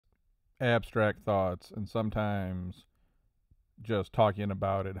abstract thoughts, and sometimes just talking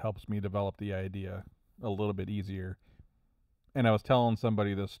about it helps me develop the idea a little bit easier. And I was telling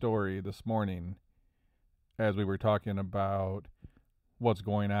somebody this story this morning as we were talking about what's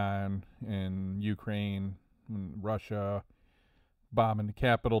going on in Ukraine, Russia bombing the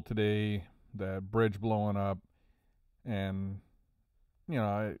capital today, that bridge blowing up, and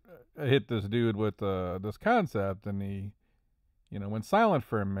I hit this dude with this concept, and he went silent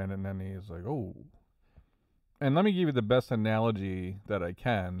for a minute, and then he's like, "Oh." And let me give you the best analogy that I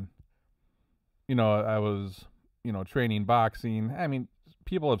can. I was training boxing. I mean,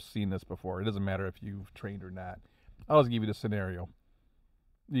 people have seen this before. It doesn't matter if you've trained or not. I'll just give you the scenario.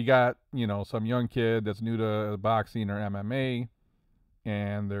 You got some young kid that's new to boxing or MMA,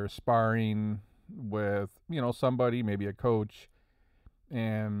 and they're sparring with somebody, maybe a coach,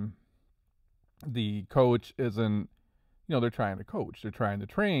 and the coach isn't, they're trying to coach, they're trying to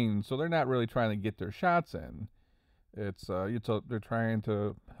train, so they're not really trying to get their shots in. They're trying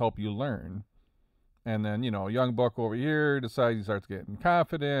to help you learn. And then a young buck over here decides, he starts getting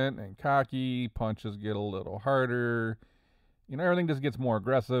confident and cocky, punches get a little harder, everything just gets more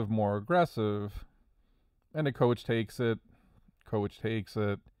aggressive, and the coach takes it,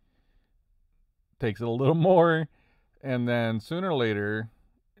 takes it a little more, and then sooner or later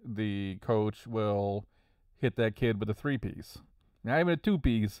the coach will hit that kid with a 3-piece, not even a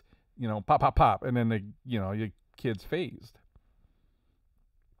 2-piece, pop, pop, pop, and then your kid's phased.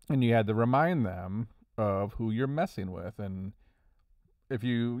 And you had to remind them of who you're messing with. And if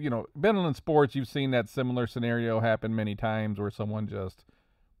been in sports, you've seen that similar scenario happen many times where someone just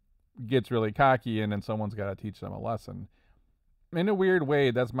gets really cocky and then someone's got to teach them a lesson. In a weird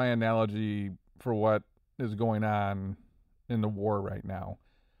way, that's my analogy for what is going on in the war right now.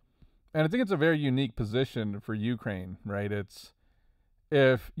 And I think it's a very unique position for Ukraine, right? It's,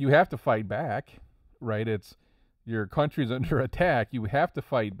 if you have to fight back, right? It's, your country's under attack, you have to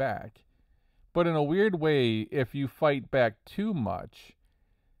fight back. But in a weird way, if you fight back too much,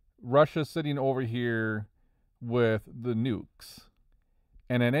 Russia's sitting over here with the nukes.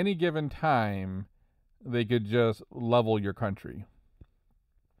 And at any given time, they could just level your country.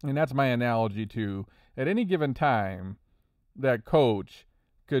 And that's my analogy to, at any given time, that coach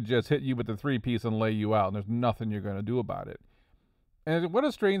could just hit you with the 3-piece and lay you out, and there's nothing you're going to do about it. And what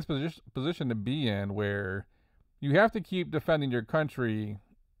a strange position to be in, where you have to keep defending your country,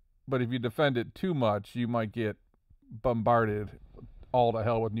 but if you defend it too much, you might get bombarded all to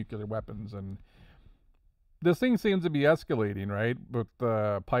hell with nuclear weapons. And this thing seems to be escalating, right? With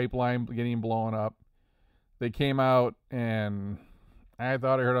the pipeline getting blown up. They came out, and I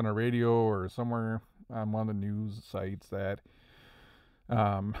thought I heard on the radio or somewhere on one of the news sites that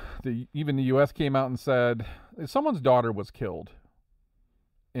even the U.S. came out and said someone's daughter was killed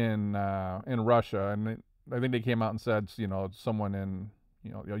in Russia, and I think they came out and said someone in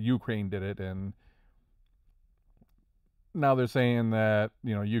Ukraine did it, and now they're saying that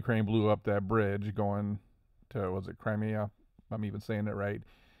Ukraine blew up that bridge going to, was it Crimea? I'm even saying it right.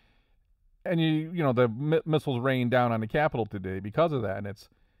 And the missiles rained down on the capital today because of that. And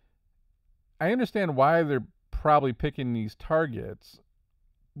I understand why they're probably picking these targets,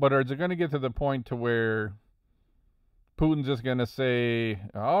 but is it going to get to the point to where Putin's just going to say,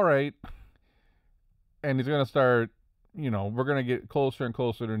 all right, and he's going to start, we're going to get closer and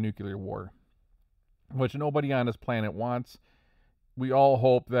closer to nuclear war, which nobody on this planet wants. We all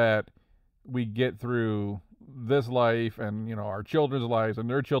hope that we get through this life and, our children's lives and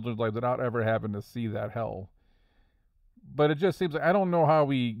their children's lives without ever having to see that hell. But it just seems like I don't know how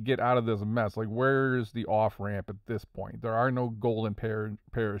we get out of this mess. Like, where's the off ramp at this point? There are no golden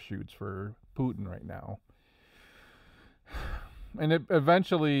parachutes for Putin right now. And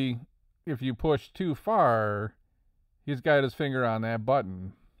eventually, if you push too far, he's got his finger on that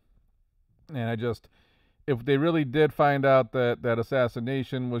button. And if they really did find out that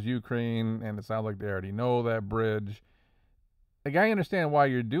assassination was Ukraine, and it sounds like they already know that bridge, like, I understand why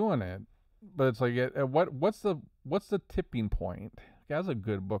you're doing it, but it's like, what's the tipping point? That's a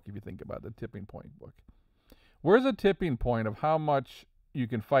good book if you think about the tipping point book. Where's the tipping point of how much you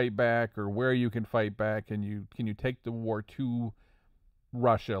can fight back, or where you can fight back, and can you take the war to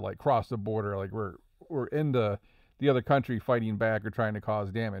Russia, like cross the border, like we're in the other country fighting back or trying to cause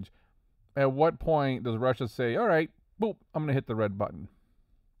damage? At what point does Russia say, all right, boop, I'm going to hit the red button?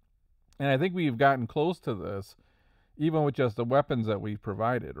 And I think we've gotten close to this, even with just the weapons that we've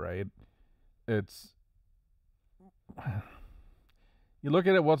provided, right? It's, you look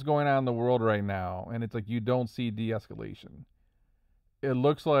at what's going on in the world right now, and it's like you don't see de-escalation. It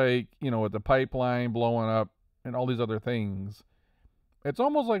looks like, with the pipeline blowing up and all these other things, it's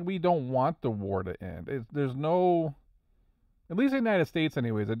almost like we don't want the war to end. There's no, at least in the United States,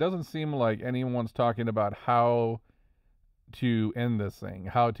 anyways, it doesn't seem like anyone's talking about how to end this thing,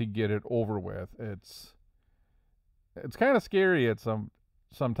 how to get it over with. It's kind of scary at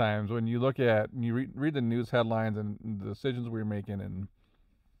sometimes when you look at and you read the news headlines and the decisions we're making, and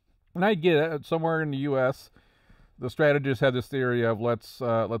I get it. Somewhere in the U.S., the strategists had this theory of let's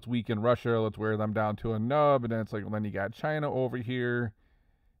weaken Russia, let's wear them down to a nub, and then it's like, well, then you got China over here,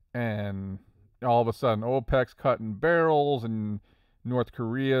 and all of a sudden OPEC's cutting barrels, and North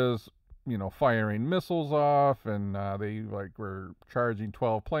Korea's firing missiles off, and they like were charging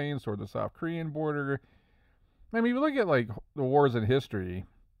 12 planes toward the South Korean border. I mean, if you look at like the wars in history,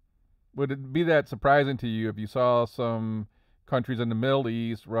 would it be that surprising to you if you saw some countries in the Middle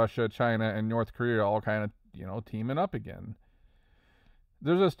East, Russia, China, and North Korea all kind of teaming up again?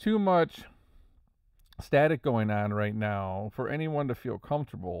 There's just too much static going on right now for anyone to feel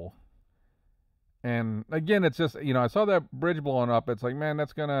comfortable. And again, it's just I saw that bridge blowing up. It's like, man,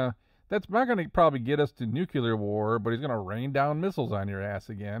 that's not gonna probably get us to nuclear war, but he's gonna rain down missiles on your ass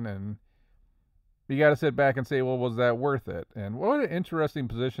again, and you got to sit back and say, well, was that worth it? And what an interesting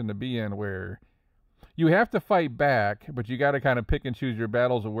position to be in, where you have to fight back, but you got to kind of pick and choose your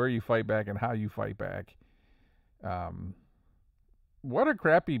battles of where you fight back and how you fight back. What a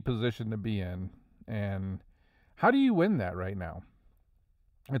crappy position to be in. And how do you win that right now?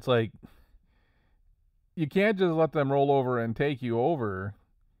 It's like, you can't just let them roll over and take you over,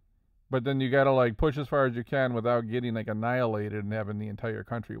 but then you got to like push as far as you can without getting like annihilated and having the entire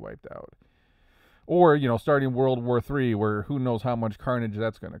country wiped out. Or, starting World War III, where who knows how much carnage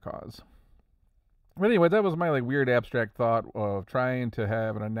that's going to cause. But anyway, that was my like weird abstract thought of trying to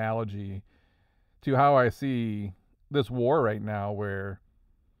have an analogy to how I see this war right now, where,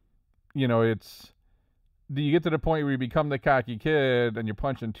 it's, do you get to the point where you become the cocky kid and you're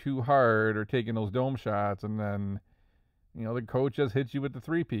punching too hard or taking those dome shots, and then, the coach just hits you with the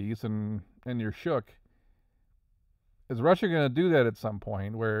three-piece and you're shook? Is Russia going to do that at some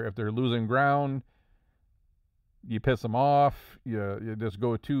point, where if they're losing ground, you piss them off, you just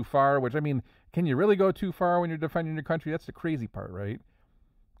go too far? Which, I mean, can you really go too far when you're defending your country? That's the crazy part, right?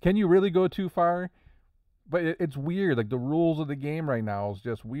 Can you really go too far? But it's weird. Like, the rules of the game right now is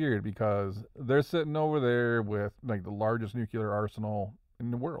just weird, because they're sitting over there with like the largest nuclear arsenal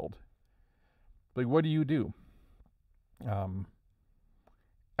in the world. Like, what do you do?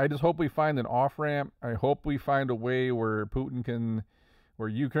 I just hope we find an off ramp. I hope we find a way where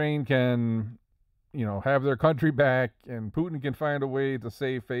Ukraine can, have their country back, and Putin can find a way to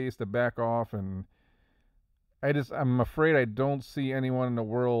save face, to back off. And I'm afraid I don't see anyone in the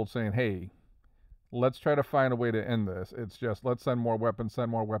world saying, hey, let's try to find a way to end this. It's just, let's send more weapons,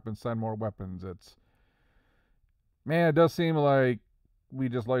 send more weapons, send more weapons. It does seem like we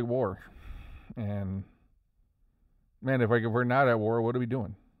just like war. And man, if we're not at war, what are we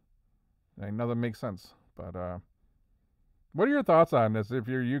doing? Nothing makes sense. But what are your thoughts on this? If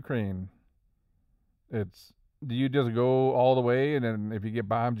you're Ukraine, do you just go all the way, and then if you get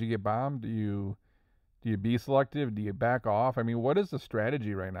bombed, you get bombed? Do you be selective? Do you back off? I mean, what is the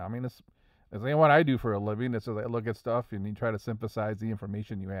strategy right now? I mean, it's what I do for a living. It's just I look at stuff and you try to synthesize the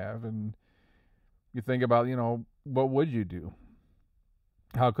information you have, and you think about, what would you do?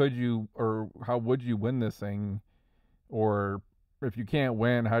 How could you, or how would you win this thing? Or if you can't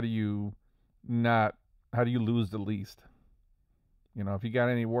win, how do you lose the least? If you got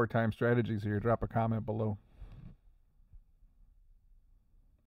any wartime strategies here, drop a comment below.